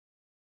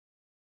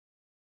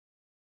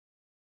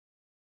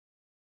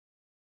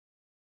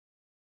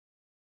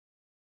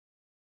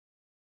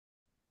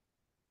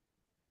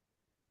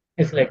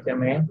इस लेक्चर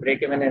में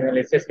break even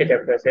analysis के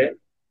चैप्टर से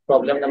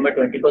प्रॉब्लम नंबर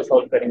 20 को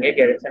सॉल्व करेंगे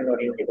गैरिसन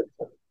नोरिन की बुक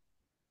से।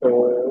 तो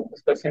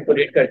इस क्वेश्चन को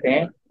रीड करते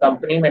हैं।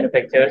 Company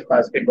manufactures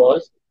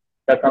basketballs.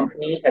 The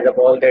company has a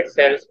ball that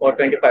sales for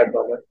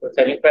 $25। तो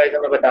सेलिंग प्राइस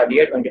हमें बता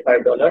दिया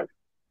 $25।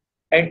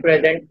 At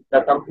present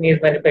the company is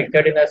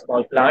manufactured in a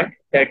small plant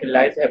that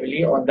relies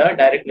heavily on the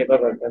direct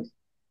labour workers.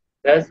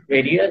 दस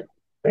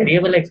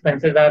variable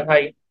expenses are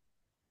high,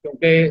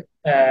 क्योंकि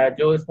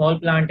जो small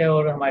plant है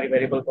और हमारी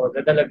वेरिएबल कॉस्ट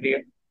ज़्यादा लग रही है।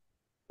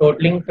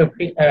 टोटलिंग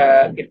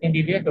 50 कितनी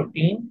दी हुई है,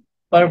 15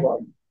 पर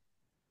ball.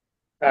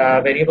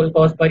 Variable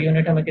cost per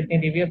unit हमें कितनी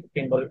दी हुई है,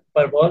 15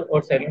 पर बॉल,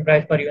 और सेलिंग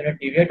प्राइस पर यूनिट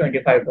दी हुई है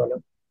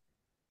 $25।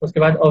 उसके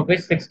बाद of which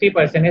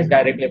 60% is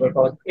direct labour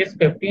cost. इस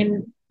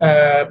 15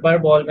 पर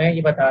बॉल में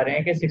ये बता रहे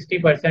हैं कि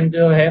 60%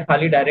 जो है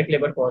खाली डायरेक्ट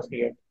लेबर कॉस्ट ही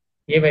है।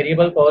 ये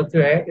वेरिएबल कॉस्ट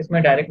जो है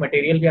इसमें डायरेक्ट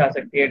मटेरियल भी आ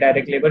सकती है,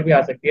 डायरेक्ट लेबर भी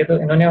आ सकती है, तो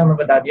इन्होंने हमें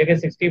बता दिया कि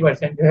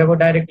 60% जो है वो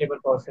डायरेक्ट लेबर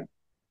कॉस्ट है।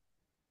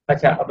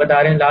 अच्छा, अब बता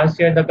रहे हैं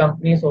last year the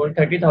company sold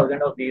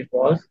 30,000 of these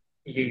balls.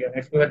 ये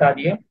यूनिट्स भी बता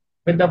दिए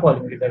with the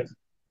following result.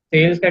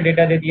 Sales का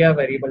डेटा दे दिया,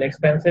 वेरिएबल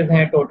एक्सपेंसेस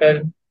हैं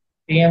टोटल,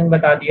 सीएम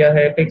बता दिया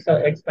है, फिक्स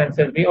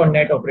एक्सपेंसेस भी, और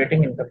नेट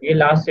ऑपरेटिंग इनकम, ये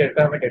लास्ट ईयर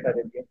का हमें डेटा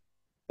दे दिया।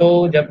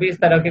 तो जब भी इस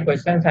तरह के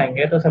क्वेश्चन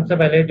आएंगे तो सबसे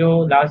पहले जो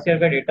लास्ट ईयर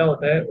का डेटा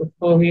होता है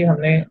उसको ही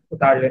हमने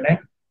उतार लेना है,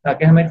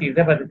 ताकि हमें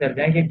चीज़ें पता चल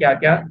जाएं कि क्या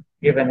क्या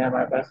गिवन है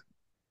हमारे पास।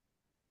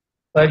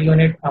 पर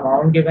यूनिट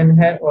अमाउंट गिवन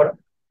है और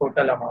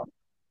टोटल अमाउंट।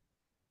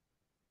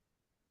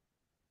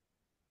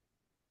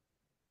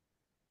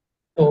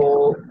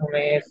 तो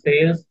हमें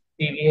सेल्स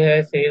दी हुई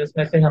है, सेल्स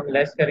में से हम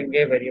लेस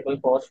करेंगे वेरिएबल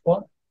कॉस्ट को,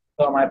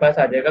 तो हमारे पास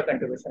आ जाएगा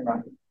कंट्रीब्यूशन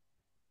मार्जिन।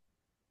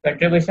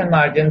 कंट्रीब्यूशन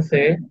मार्जिन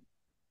से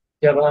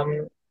जब हम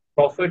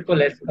प्रॉफिट को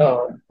लेस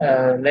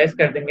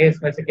कर देंगे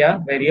इसमें से क्या,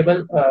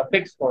 वेरिएबल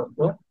फिक्स कॉस्ट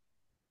को,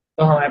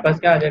 तो हमारे पास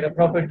क्या आ जाएगा,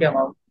 प्रॉफिट के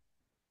अमाउंट।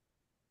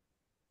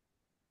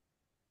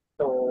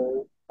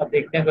 तो अब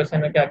देखते हैं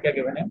क्वेश्चन में क्या क्या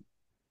गिवन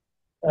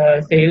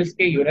है। सेल्स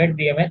के यूनिट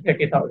दिए हुए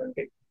 30,000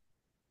 के,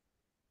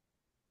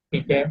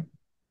 ठीक है।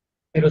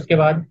 फिर उसके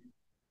बाद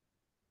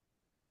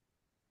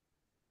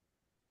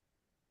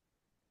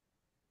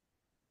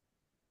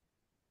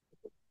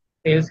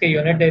सेल्स के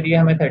यूनिट दे दिए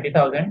हमें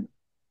 30,000।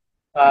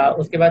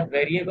 उसके बाद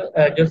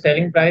वेरिएबल जो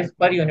सेलिंग प्राइस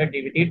पर यूनिट दी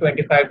हुई थी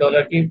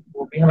 $25 की,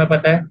 वो भी हमें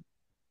पता है।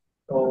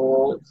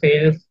 तो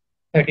सेल्स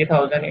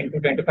 30,000 इंटू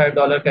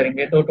 $25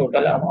 करेंगे तो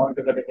टोटल अमाउंट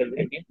जो पता चल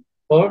जाएगी।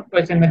 और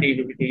क्वेश्चन में दी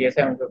हुई थी ये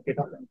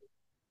 750,000।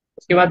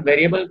 उसके बाद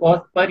वेरिएबल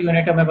कॉस्ट पर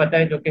यूनिट हमें पता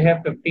है जो कि है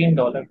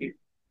 $15 की।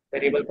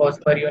 वेरिएबल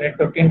कॉस्ट पर यूनिट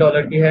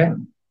 $15 की है।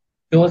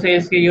 जो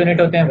सेल्स की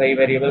यूनिट होते हैं वही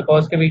वेरिएबल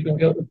कॉस्ट के भी,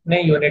 क्योंकि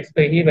उतने यूनिट्स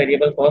पे ही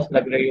वेरिएबल कॉस्ट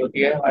लग रही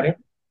होती है हमारे।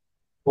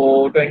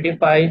 वो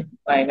 25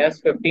 -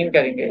 15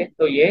 करेंगे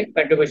तो ये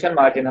कंट्रीब्यूशन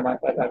मार्जिन हमारे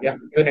पास आ गया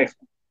यूनिट्स।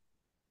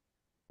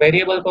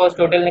 वेरिएबल कॉस्ट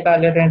टोटल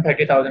निकाल लेते हैं,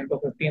 30,000 को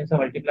 15 से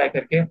मल्टीप्लाई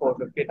करके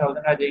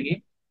 450,000 आ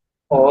जाएगी।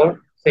 और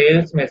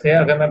सेल्स में से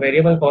अगर मैं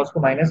वेरिएबल कॉस्ट को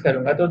माइनस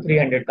करूंगा तो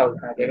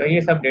 300,000 आ जाएगा।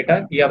 ये सब डेटा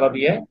दिया हुआ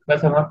भी है,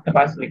 बस हम अपने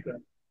पास लिख रहे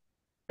हैं।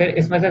 फिर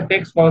इसमें से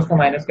फिक्स कॉस्ट को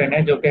माइनस करना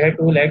है जो कि है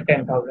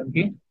 2,10,000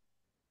 की।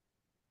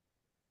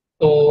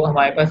 तो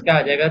हमारे पास क्या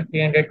आ जाएगा,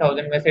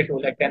 300,000 में से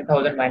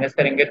 2,10,000 माइनस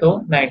करेंगे तो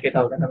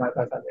 90,000 हमारे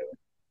पास आ जाएगा।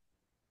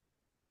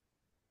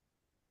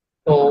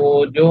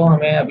 तो जो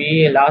हमें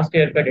अभी लास्ट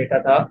ईयर का डेटा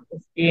था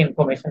उसकी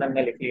इंफॉर्मेशन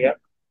हमने लिख लिया,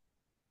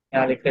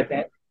 यहाँ लिख लेते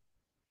हैं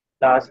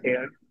लास्ट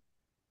ईयर।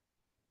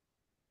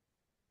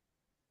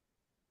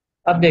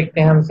 अब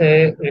देखते हैं हमसे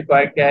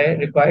रिक्वायर्ड क्या है।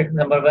 रिक्वायर्ड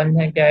नंबर 1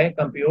 है, क्या है,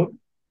 compute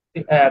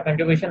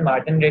contribution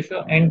margin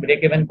ratio and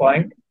break even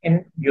point in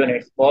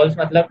units. Balls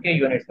मतलब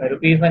कि यूनिट्स में,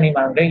 रुपीज में नहीं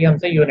मांग रहे, ये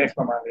हमसे यूनिट्स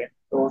में मांग रहे हैं।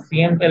 तो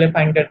सीएम पहले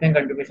फाइंड करते हैं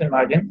कंट्रीब्यूशन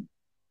मार्जिन।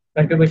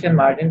 कंट्रीब्यूशन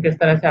मार्जिन किस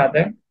तरह से आता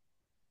है,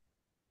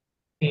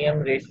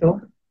 सीएम रेशियो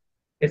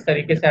इस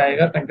तरीके से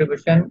आएगा,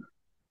 कंट्रीब्यूशन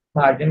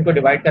मार्जिन को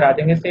डिवाइड करा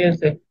देंगे सेल्स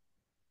से।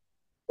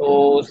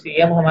 तो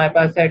सीएम हमारे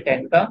पास है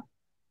 10 का,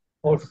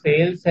 और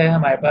सेल्स है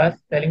हमारे पास,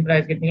 सेलिंग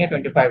प्राइस कितनी है,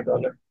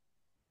 $25।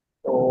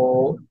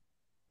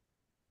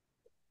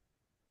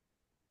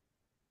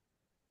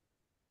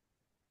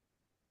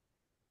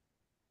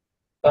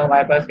 तो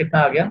हमारे पास कितना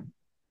आ गया,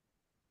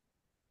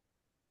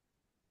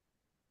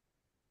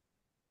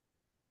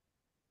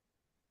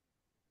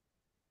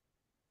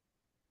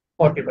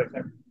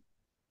 40%।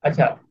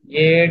 अच्छा,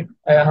 ये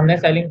हमने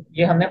सेलिंग,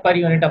 ये हमने पर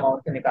यूनिट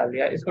अमाउंट से निकाल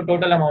दिया, इसको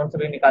टोटल अमाउंट से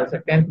भी निकाल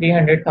सकते हैं।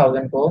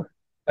 300,000 को,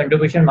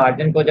 कंट्रीब्यूशन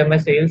मार्जिन को जब मैं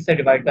सेल्स से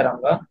डिवाइड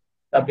कराऊंगा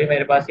तब भी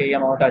मेरे पास यही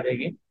अमाउंट आ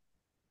जाएगी,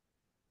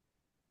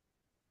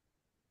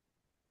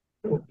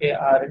 जो कि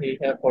आ रही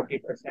है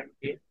 40%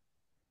 की।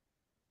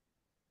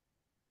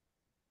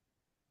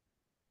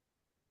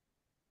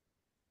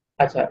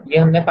 अच्छा, ये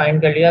हमने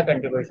फाइंड कर लिया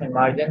कंट्रीब्यूशन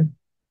मार्जिन।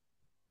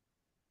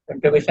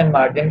 कंट्रीब्यूशन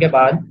मार्जिन के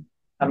बाद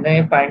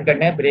हमने फाइंड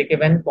करना है break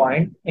even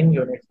point in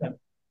units में।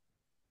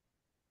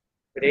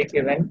 Break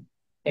even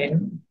in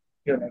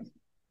units,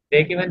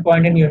 break even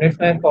point in units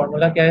में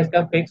फॉर्मूला क्या है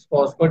इसका, फिक्स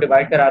कॉस्ट को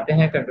डिवाइड कराते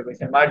हैं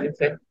कंट्रीब्यूशन मार्जिन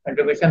से,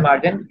 कंट्रीब्यूशन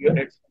मार्जिन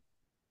यूनिट्स।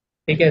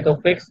 ठीक है, तो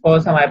फिक्स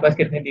कॉस्ट हमारे पास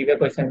कितनी दी हुई है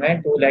क्वेश्चन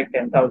में,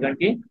 2,10,000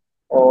 की,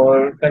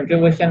 और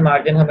कंट्रीब्यूशन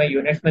मार्जिन हमें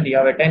यूनिट्स में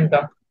दिया हुआ है 10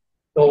 का।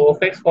 तो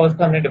फिक्स कॉस्ट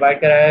को हमने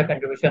डिवाइड कराया है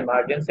कंट्रीब्यूशन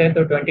मार्जिन से,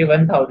 तो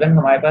 21,000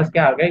 हमारे पास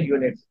क्या आ गए,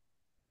 यूनिट्स,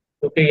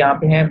 क्योंकि यहाँ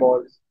पे हैं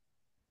बॉल्स।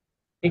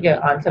 ठीक है,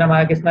 आंसर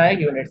हमारा किस में आया,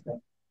 यूनिट्स में।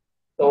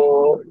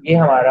 तो ये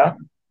हमारा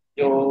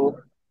जो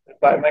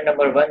रिक्वायरमेंट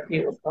नंबर 1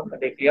 थी उसको हमने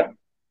देख लिया।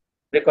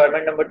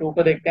 रिक्वायरमेंट नंबर 2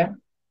 को देखते हैं।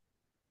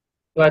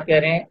 तो बात कह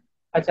रहे हैं,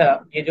 अच्छा,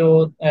 ये जो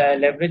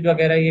लेवरेज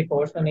वगैरह ये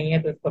कोर्स तो नहीं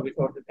है, तो इसको भी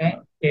छोड़ देते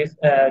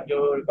हैं।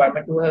 जो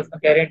रिक्वायरमेंट 2 है उसमें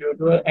कह रहे हैं, due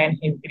to an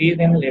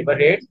increase in labour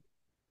rates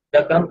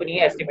the company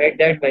estimate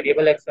that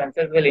variable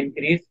expenses will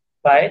increase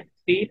by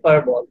 3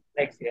 per ball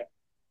next year.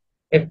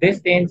 If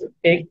this change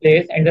takes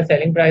place and the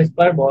selling price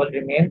per ball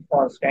remains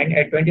constant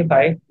at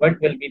 25, what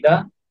will be the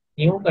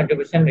new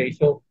contribution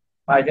ratio,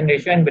 margin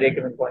ratio and break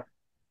even point?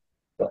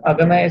 तो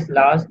अगर मैं इस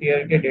last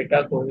year के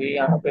data को ही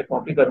यहाँ पे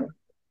copy करूँ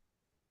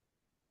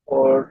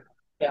और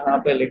यहाँ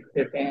पे लिख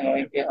देते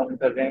हैं कि हम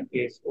कर रहे हैं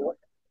केस को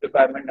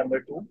रिक्वायरमेंट नंबर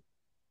 2।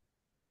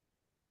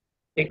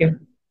 ठीक है।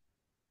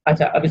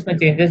 अच्छा, अब इसमें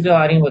चेंजेस जो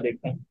आ रही हैं वो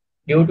देखते हैं।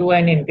 Due to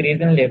an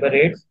increase in labour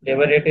rates,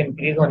 labour rate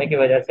increase होने की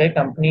वजह से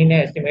कंपनी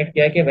ने एस्टिमेट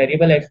किया कि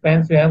वेरिएबल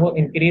एक्सपेंस जो है वो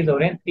इंक्रीज हो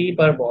रहे हैं 3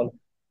 पर बॉल।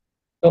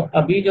 तो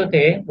अभी जो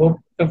थे वो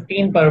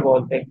 15 पर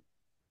बॉल थे।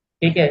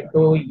 ठीक है,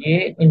 तो ये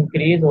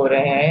इंक्रीज हो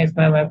रहे हैं,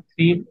 इसमें मैं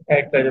 3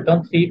 ऐड कर देता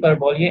हूँ, 3 पर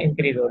बॉल ये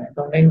इंक्रीज हो रहे हैं,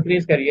 तो हमने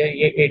इंक्रीज करिए,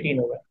 ये 18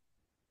 हो गए।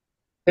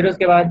 फिर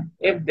उसके बाद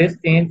if this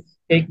change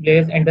take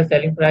place and the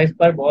selling price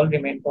पर ball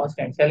remain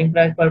constant, selling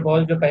price पर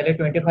बॉल जो पहले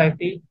 25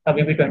 थी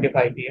अभी भी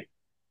 25 ही है।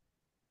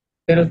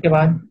 फिर उसके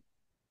बाद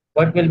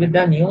what will be the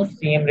new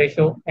CM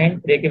ratio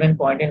and break even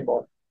point in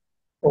ball.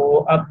 तो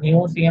अब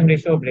new CM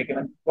ratio break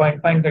even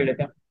point find कर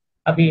लेते हैं।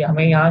 अभी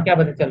हमें यहाँ क्या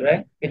पता चल रहा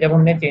है कि जब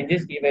हमने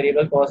चेंजेस की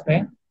वेरिएबल कॉस्ट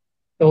में,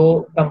 तो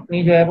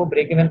कंपनी जो है वो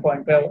ब्रेक इवन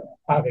पॉइंट पे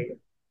आ गई है।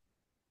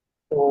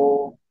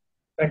 तो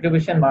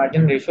कंट्रीब्यूशन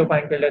मार्जिन रेशियो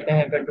फाइंड कर लेते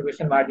हैं।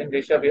 कंट्रीब्यूशन मार्जिन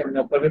रेशियो अभी हमने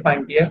ऊपर भी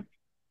फाइंड किया।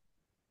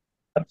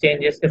 अब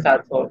चेंजेस के साथ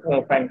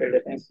फाइंड कर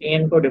लेते हैं।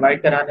 सीएन को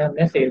डिवाइड कराना है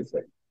हमने सेल्स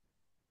से।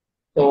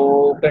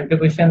 तो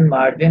कंट्रीब्यूशन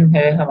मार्जिन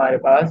है हमारे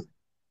पास।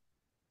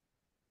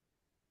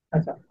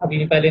 अच्छा,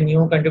 अभी पहले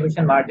न्यू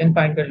कंट्रीब्यूशन मार्जिन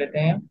फाइंड कर लेते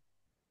हैं।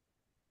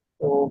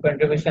 तो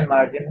कंट्रीब्यूशन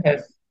मार्जिन है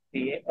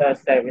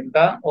 7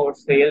 का और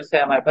सेल्स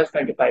है हमारे पास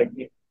 25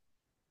 की।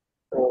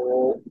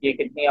 तो ये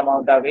कितनी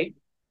अमाउंट आ गई,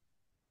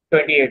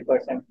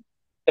 28%।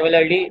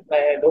 सिमिलरली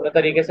मैं दोनों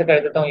तरीके से कर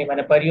देता हूँ। ये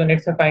मैंने पर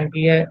यूनिट से फाइंड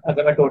की है,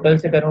 अगर मैं टोटल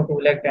से करूँ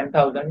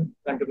 2,10,000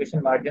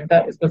 कंट्रीब्यूशन मार्जिन था,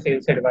 इसको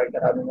सेल्स से डिवाइड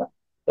करा दूंगा,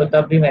 तो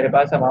तब भी मेरे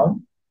पास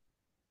अमाउंट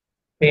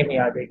सेम ही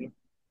आ जाएगी,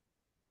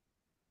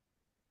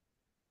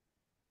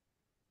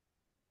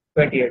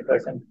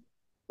 28%।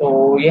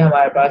 तो ये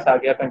हमारे पास आ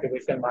गया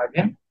कंट्रीब्यूशन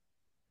मार्जिन।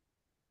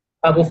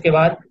 अब उसके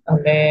बाद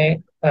हमने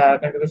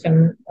कंट्रीब्यूशन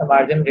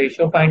मार्जिन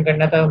रेशियो फाइंड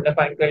करना था, हमने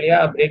फाइंड कर लिया।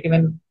 अब ब्रेक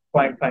इवन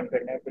पॉइंट फाइंड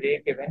करना है,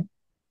 ब्रेक इवन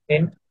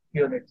इन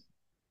यूनिट्स।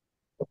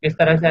 तो किस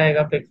तरह से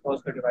आएगा, फिक्स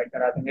कॉस्ट को डिवाइड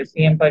करा देंगे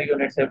सीएम पर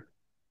यूनिट से।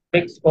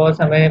 फिक्स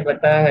कॉस्ट हमें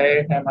पता है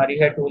हमारी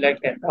है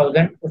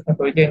 2,10,000, उसमें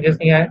कोई चेंजेस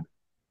नहीं आए।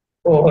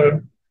 और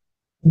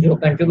जो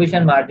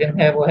कंट्रीब्यूशन मार्जिन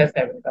है वो है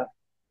 7 का।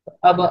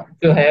 अब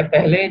जो है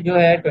पहले जो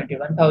है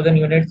 21,000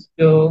 यूनिट्स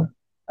जो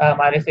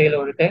हमारे सेल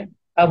हो रहे थे,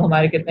 अब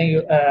हमारे कितने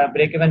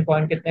ब्रेक इवन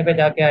पॉइंट कितने पे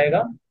जाके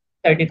आएगा,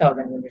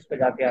 30,000 यूनिट्स पे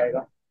जाके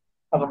आएगा।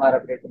 अब हमारा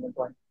ब्रेक इवन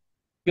पॉइंट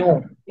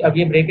क्यों, अब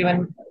ये ब्रेक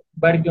इवन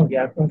बढ़ क्यों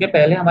गया, क्योंकि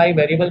पहले हमारी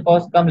वेरिएबल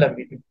कॉस्ट कम लग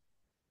रही थी,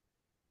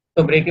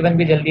 तो ब्रेक इवन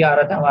भी जल्दी आ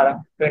रहा था हमारा,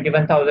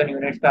 21,000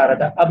 यूनिट्स पे आ रहा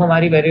था। अब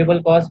हमारी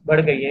वेरिएबल कॉस्ट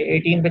बढ़ गई है,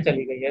 18 पे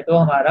चली गई है, तो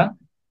हमारा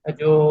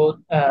जो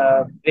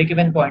ब्रेक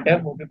इवन पॉइंट है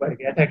वो भी बढ़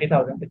गया,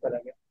 30,000 पे चला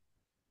गया।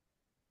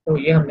 तो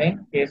ये हमने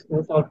केस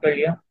को सॉल्व कर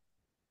लिया।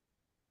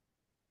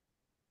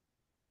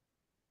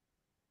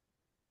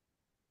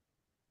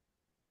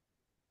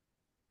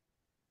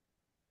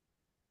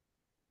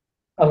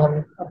 अब हम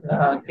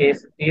अपना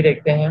केस 3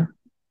 देखते हैं।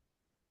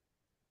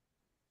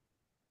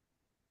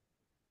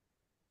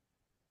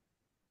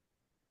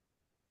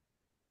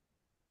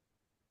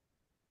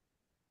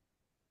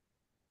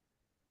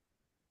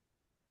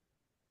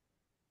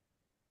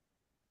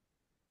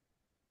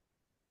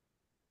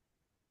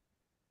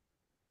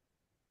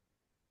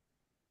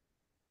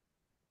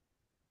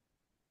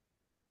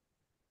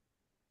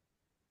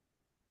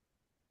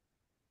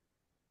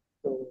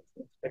 तो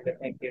कर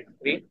लेते हैं केस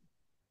 3।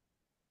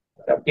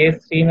 केस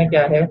 3 में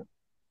क्या है,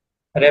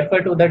 refer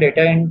to the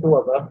data in two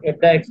above. If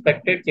the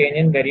expected change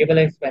in variable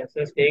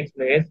expenses takes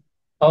place,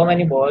 how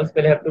many balls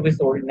will have to be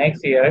sold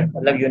next year,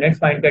 मतलब यूनिट्स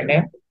फाइंड करने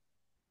हैं,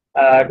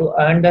 to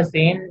earn the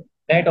same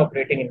net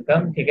operating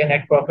income. ठीक है,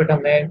 net profit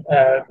हमने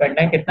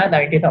करना है कितना,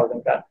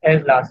 90,000 का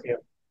एज लास्ट ईयर।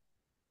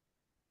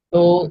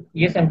 तो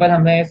ये सिंपल,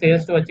 हमें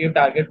sales to achieve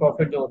target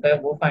profit जो होता है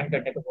वो फाइंड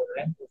करने को बोल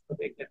रहे हैं, तो उसको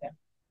देख लेते हैं।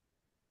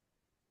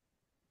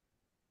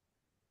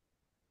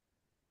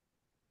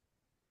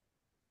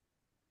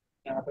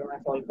 यहाँ पर मैं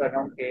सॉल्व कर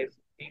रहा हूँ केस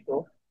 3 को।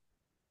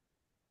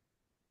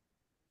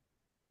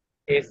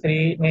 केस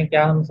 3 में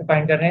क्या हमसे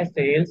फाइंड कर रहे हैं,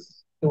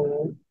 sales to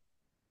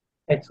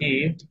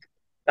achieve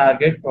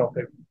target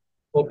profit.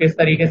 वो किस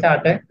तरीके से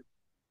आता है,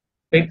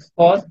 fix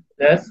cost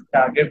plus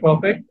target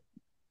profit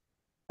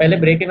पहले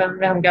ब्रेक इवन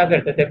में हम क्या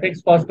करते थे,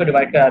 फिक्स कॉस्ट को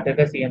डिवाइड कराते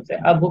थे सीएम से।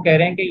 अब वो कह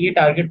रहे हैं कि ये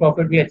टारगेट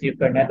प्रॉफिट भी अचीव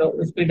करना है, तो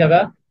उसकी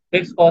जगह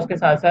फिक्स कॉस्ट के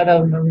साथ साथ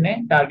अब उन्होंने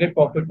टारगेट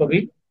प्रॉफिट को भी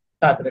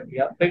साथ रख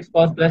दिया। Fix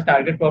cost plus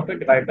target profit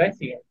divide by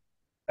CM,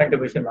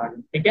 contribution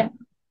margin. ठीक है,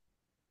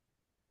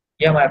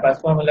 ये हमारे पास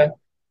फॉर्मूला है।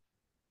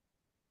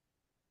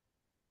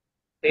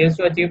 Sales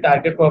to achieve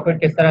target profit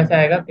किस तरह से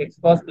आएगा, fix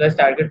cost plus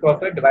target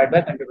profit divide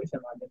by contribution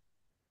margin.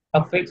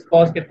 अब फिक्स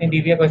कॉस्ट कितनी दी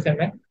हुई है क्वेश्चन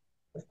में,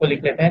 उसको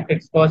लिख लेते हैं।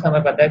 फिक्स कॉस्ट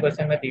हमें पता है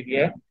क्वेश्चन में दी हुई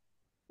है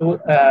टू,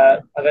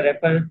 अगर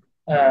रेफर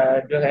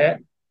जो है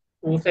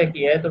टू से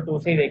की है तो टू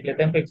से ही देख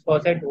लेते हैं। फिक्स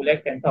कॉस्ट है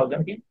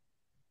 2,10,000 की।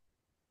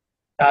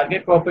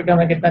 टारगेट प्रॉफिट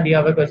हमें कितना दिया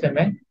हुआ है क्वेश्चन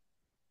में,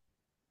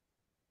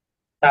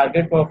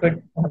 टारगेट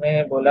प्रॉफिट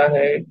हमें बोला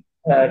है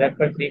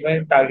रेफर 3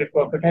 में टारगेट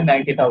प्रॉफिट है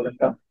 90,000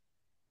 का।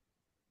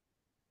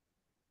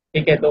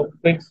 ठीक है, तो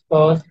fix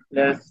cost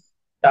plus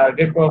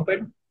target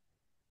profit,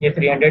 ये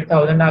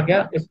 300,000 आ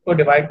गया। इसको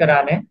डिवाइड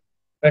कराने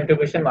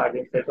कंट्रीब्यूशन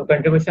मार्जिन से, तो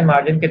कंट्रीब्यूशन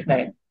मार्जिन कितना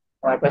है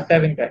हमारे पास,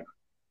 7 का है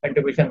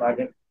कंट्रीब्यूशन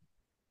मार्जिन।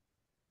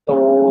 तो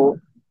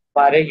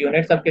हमारे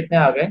यूनिट अब कितने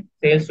आ गए,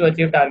 sales to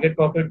achieve target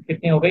profit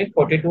कितनी हो गई,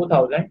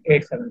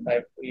 42,875।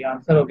 तो ये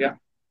आंसर हो गया।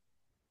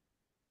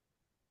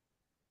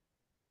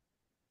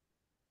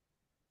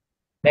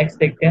 नेक्स्ट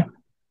देखते हैं।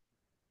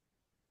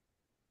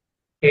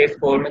 केस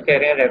 4 में कह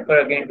रहे हैं, refer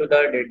again to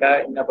the data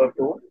in above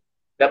to.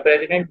 The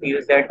president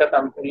feels that the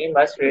company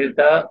must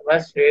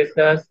raise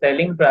the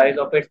selling price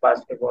of its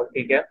basketball.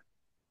 ठीक है,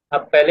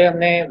 अब पहले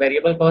हमने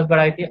वेरिएबल कॉस्ट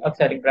बढ़ाई थी, अब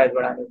सेलिंग प्राइस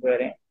बढ़ाने को कह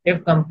रहे हैं। If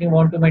company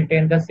want to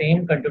maintain the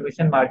same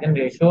contribution margin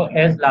ratio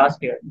as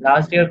last year,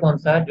 last year कौन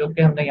सा जो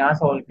कि हमने यहाँ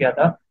सॉल्व किया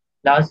था,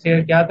 लास्ट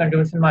ईयर क्या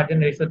कंट्रीब्यूशन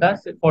मार्जिन रेशियो था,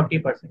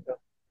 40% का।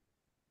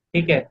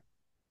 ठीक है,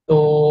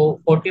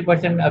 तो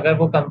 40% अगर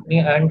वो कंपनी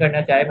अर्न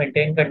करना चाहे,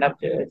 मेंटेन करना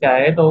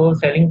चाहे, तो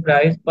सेलिंग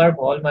प्राइस पर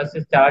ball must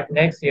charge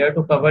next year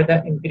to cover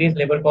the increase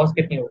labour cost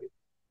कितनी होगी।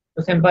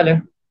 तो सिंपल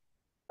है,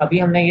 अभी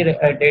हमने ये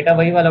डेटा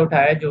वही वाला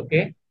उठाया है जो कि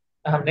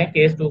हमने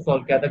केस 2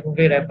 सॉल्व किया था,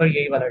 क्योंकि रेफर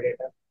यही वाला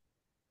डेटा।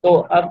 तो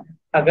अब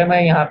अगर मैं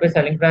यहाँ पे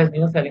selling price,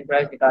 new selling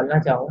price निकालना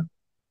चाहूँ,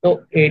 तो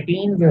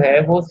 18 जो है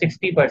वो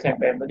 60%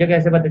 पे है। मुझे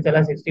कैसे पता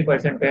चला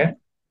 60% पे है,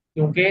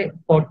 क्योंकि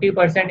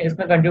 40%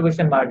 इसमें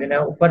कंट्रीब्यूशन मार्जिन है,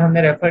 ऊपर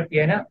हमने रेफर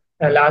किया है ना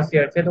लास्ट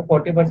ईयर से, तो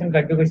 40%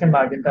 कंट्रीब्यूशन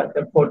मार्जिन था।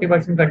 जब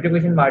 40%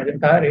 कंट्रीब्यूशन मार्जिन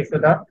था, रेशियो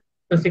था,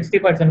 तो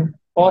 60%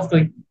 कॉस्ट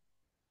हुई।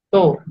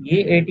 तो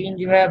ये 18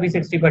 जो है अभी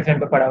 60%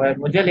 पे पड़ा हुआ है,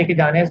 मुझे लेके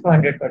जाना है इसको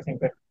 100%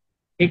 पे।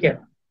 ठीक है,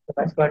 तो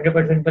मैं इसको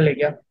 100% पे ले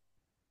गया।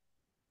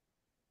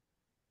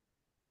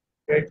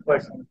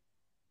 100%।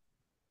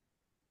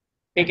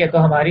 ठीक है, तो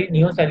हमारी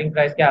न्यू सेलिंग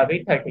प्राइस क्या आ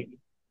गई, 30 की।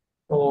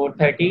 तो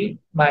 30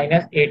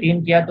 माइनस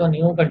 18 किया तो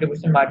न्यू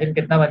कंट्रीब्यूशन मार्जिन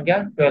कितना बन गया,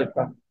 12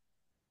 का।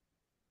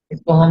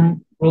 इसको हम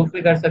प्रूफ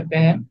भी कर सकते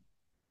हैं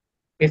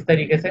किस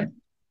तरीके से,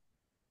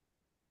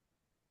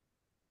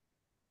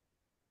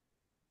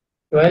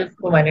 12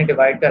 को मैंने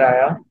डिवाइड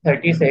कराया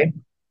 30 से,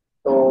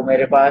 तो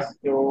मेरे पास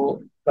जो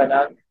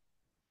बना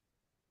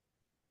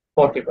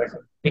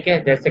 40%। ठीक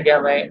है, जैसे कि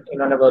हमें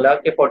इन्होंने बोला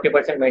कि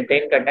 40%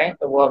 मेंटेन करना है,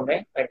 तो वो हमने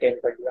मेंटेन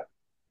कर दिया।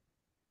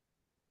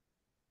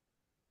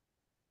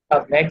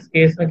 अब नेक्स्ट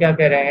केस में क्या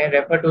कह रहे हैं,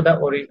 refer to the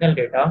original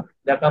data.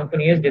 The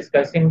company is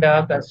discussing the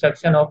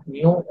construction of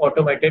new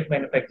automated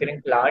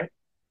manufacturing plant.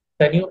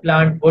 The new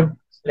plant would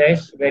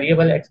slash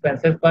variable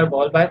expenses पर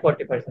बॉल बाय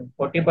 40%।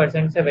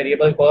 40% से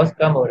वेरिएबल कॉस्ट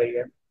कम हो रही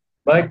है,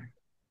 but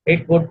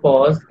it would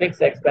cause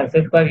fix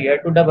expenses per year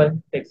to double.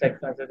 Fix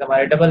expenses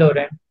हमारे double हो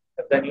रहे हैं।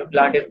 If the new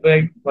plant is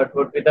built, what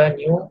would be the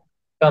new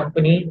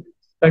company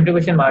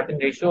contribution margin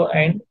ratio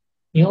and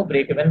new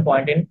break-even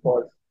point in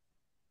falls?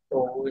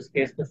 तो इस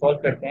case को solve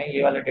करते हैं,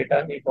 ये वाला डेटा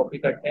ये कॉपी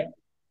करते हैं।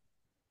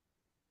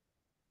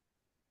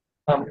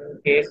 हम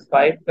केस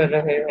 5 कर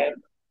रहे हैं,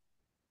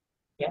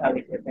 यहाँ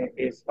लिख लेते हैं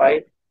केस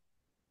 5।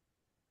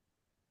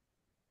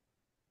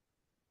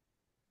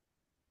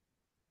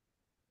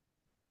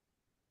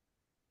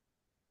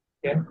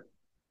 ठीक है,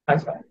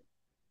 अच्छा,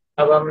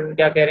 अब हम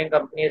क्या कह रहे हैं,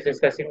 company is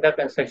discussing the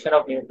construction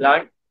of new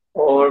plant,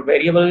 और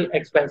वेरिएबल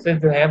एक्सपेंसेस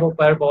जो है वो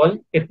पर बॉल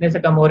कितने से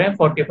कम हो रहे हैं,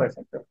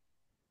 40% पे।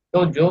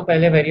 तो जो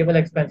पहले वेरिएबल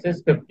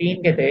एक्सपेंसेस 15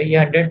 के थे, ये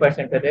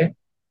 100% पे थे।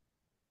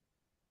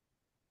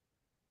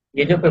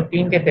 ये जो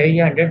 15 के थे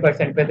ये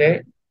 100% पे थे,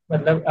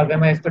 मतलब अगर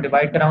मैं इसको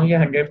डिवाइड कराऊं ये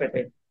 100 पे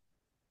थे।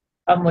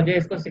 अब मुझे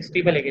इसको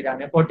 60 पे लेके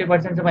जाना है,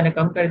 40% से मैंने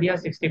कम कर दिया,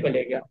 60 पे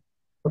ले गया,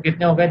 तो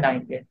कितने हो गए, 9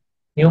 के।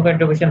 न्यू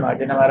कंट्रीब्यूशन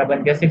मार्जिन हमारा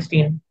बन गया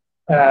 16।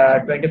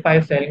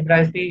 25 सेलिंग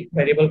प्राइस थी,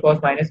 वेरिएबल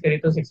कॉस्ट माइनस करी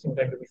तो 16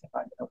 कंट्रीब्यूशन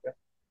मार्जिन हो गया।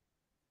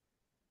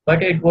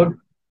 But it would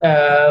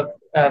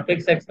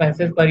fix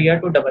expenses per year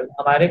to double.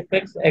 हमारे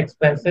फिक्स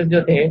एक्सपेंसेस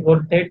जो थे वो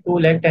थे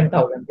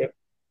 2,10,000 थे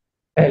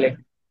पहले।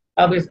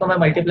 अब इसको मैं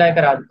मल्टीप्लाई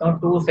करा देता हूँ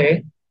 2 से,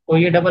 तो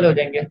ये डबल हो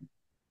जाएंगे।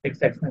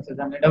 फिक्स एक्सपेंसेस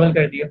हमने डबल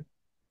कर दिया।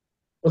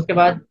 उसके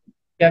बाद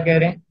क्या कह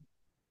रहे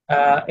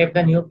हैं, if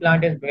the new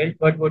plant is built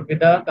what would be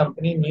the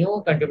company new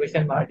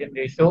contribution margin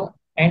ratio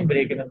and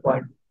break even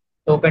point.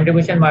 तो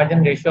कंट्रीब्यूशन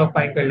मार्जिन रेशियो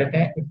फाइंड कर लेते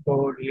हैं,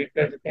 इसको डिलीट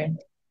कर देते हैं।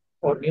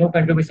 और न्यू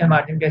कंट्रीब्यूशन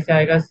मार्जिन कैसे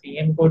आएगा,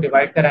 सीएम को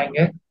डिवाइड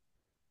कराएंगे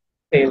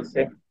सेल्स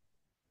से।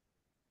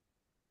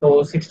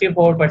 तो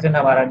 64%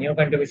 हमारा न्यू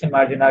कंट्रीब्यूशन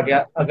मार्जिन आ गया।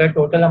 अगर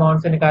टोटल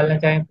अमाउंट से निकालना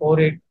चाहें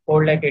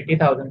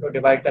 4,80,000 को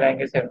डिवाइड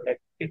कराएंगे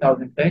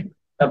 7,50,000 से,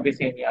 तब भी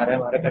सेम ही आ रहा है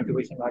हमारा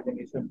कंट्रीब्यूशन मार्जिन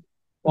इशू।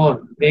 और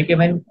ब्रेक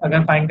इवन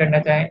अगर फाइंड करना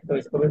चाहें तो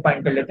इसको भी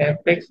फाइंड कर लेते हैं।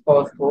 फिक्स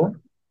कॉस्ट को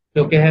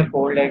जो कि है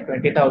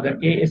 4,20,000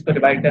 की, इसको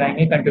डिवाइड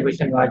कराएंगे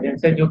कंट्रीब्यूशन मार्जिन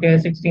से जो कि है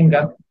 16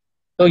 का।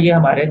 तो ये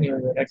हमारे न्यू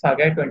यूनिट्स आ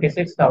गए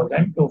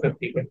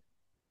 26,250 के।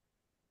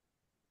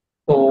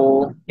 तो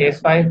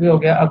केस 5 भी हो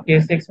गया। अब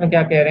केस 6 में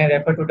क्या कह रहे हैं,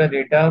 रेफर टू द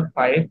डेटा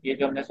 5, ये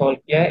जो हमने सॉल्व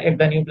किया है। If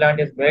the new plant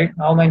is built,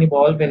 how many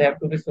ball will have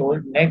to be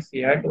sold next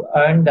year to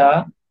earn the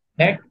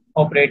net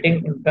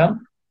operating income.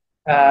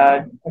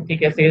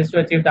 ठीक है, sales to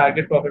achieve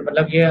target profit,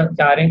 मतलब ये हम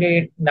चाह रहे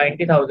हैं कि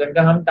 90,000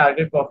 का हम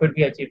टारगेट प्रॉफिट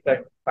भी अचीव कर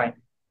पाए।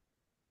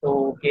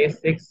 तो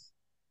केस 6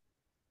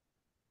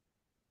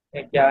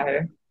 में क्या है,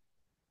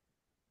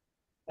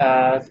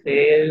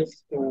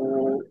 sales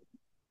to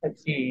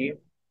achieve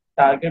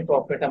target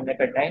profit हमने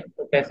करना है।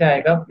 तो कैसे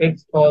आएगा,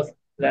 fix cost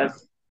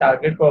plus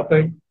target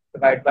profit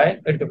divide by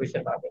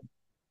contribution margin.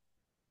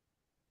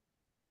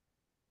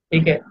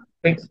 ठीक है,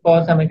 फिक्स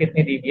कॉस्ट हमें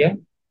कितनी दी गई है,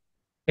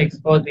 फिक्स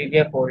कॉस्ट दी गई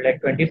है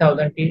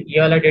 4,20,000 की। ये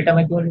वाला डेटा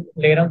मैं क्यों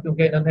ले रहा हूँ,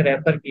 क्योंकि इन्होंने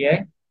रेफर किया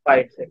है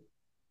 5 से।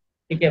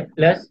 ठीक है,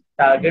 प्लस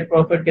टारगेट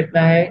प्रॉफिट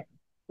कितना है,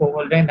 वो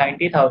बोल रहे हैं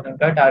 90,000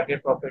 का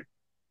टारगेट प्रॉफिट।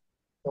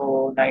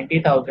 तो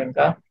 90,000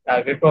 का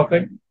टारगेट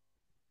प्रॉफिट।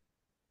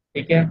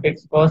 ठीक है,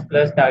 fix cost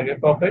plus target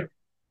profit.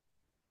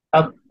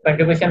 अब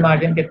कंट्रीब्यूशन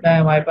मार्जिन कितना है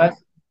हमारे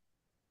पास,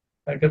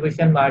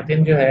 कंट्रीब्यूशन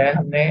मार्जिन जो है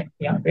हमने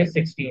यहाँ पे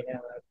 16 है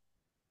हमारा।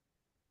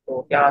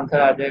 तो क्या आंसर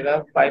आ जाएगा,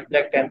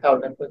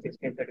 5,10,000 को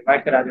 16 से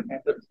डिवाइड करा देते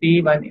हैं तो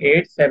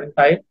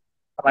 31875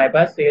 हमारे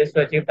पास sales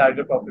to achieve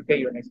target profit के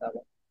यूनिट्स आ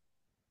गए।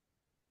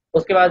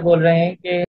 उसके बाद बोल रहे हैं कि